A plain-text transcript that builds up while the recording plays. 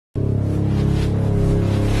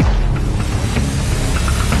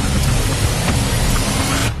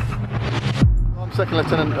Second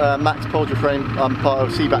Lieutenant Max Poldreframe. I'm part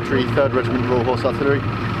of C Battery, 3rd Regiment Royal Horse Artillery.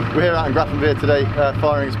 We're here out in Grafenwoehr today,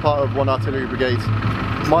 firing as part of one artillery brigade.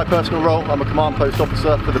 My personal role, I'm a command post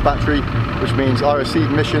officer for the battery, which means I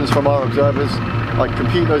receive missions from our observers. I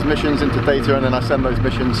compute those missions into data, and then I send those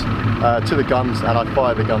missions to the guns, and I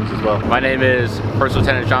fire the guns as well. My name is First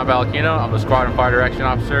Lieutenant John Ballacchino. I'm the Squadron Fire Direction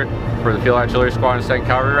Officer for the Field Artillery Squadron 2nd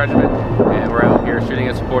Cavalry Regiment, and we're out here shooting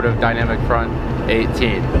in support of Dynamic Front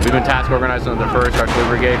 18. We've been task organized under the 1st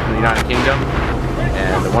Artillery Brigade from the United Kingdom,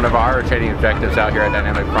 and one of our training objectives out here at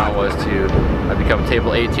Dynamic Front was to become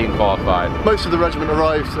Table 18 qualified. Most of the regiment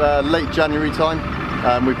arrived late January time.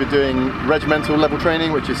 We've been doing regimental level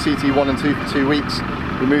training, which is CT 1 and 2 for 2 weeks.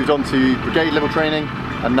 We moved on to brigade level training,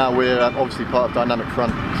 and now we're obviously part of Dynamic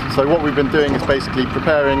Front. So what we've been doing is basically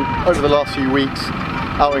preparing over the last few weeks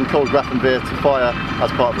out in cold Grafenwoehr to fire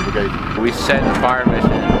as part of the brigade. We sent a fire mission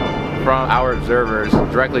from our observers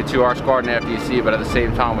directly to our squadron FDC, but at the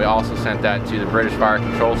same time we also sent that to the British Fire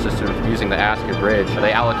Control System using the Asker Bridge.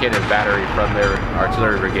 They allocated a battery from their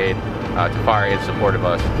artillery brigade to fire in support of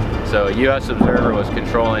us. So a US observer was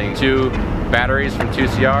controlling 2 batteries from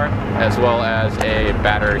 2CR as well as a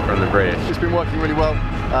battery from the British. It's been working really well.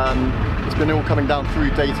 It's been all coming down through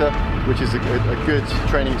data, which is a good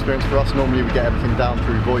training experience for us. Normally we get everything down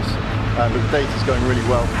through voice, but the data's going really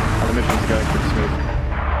well and the mission's going pretty smooth.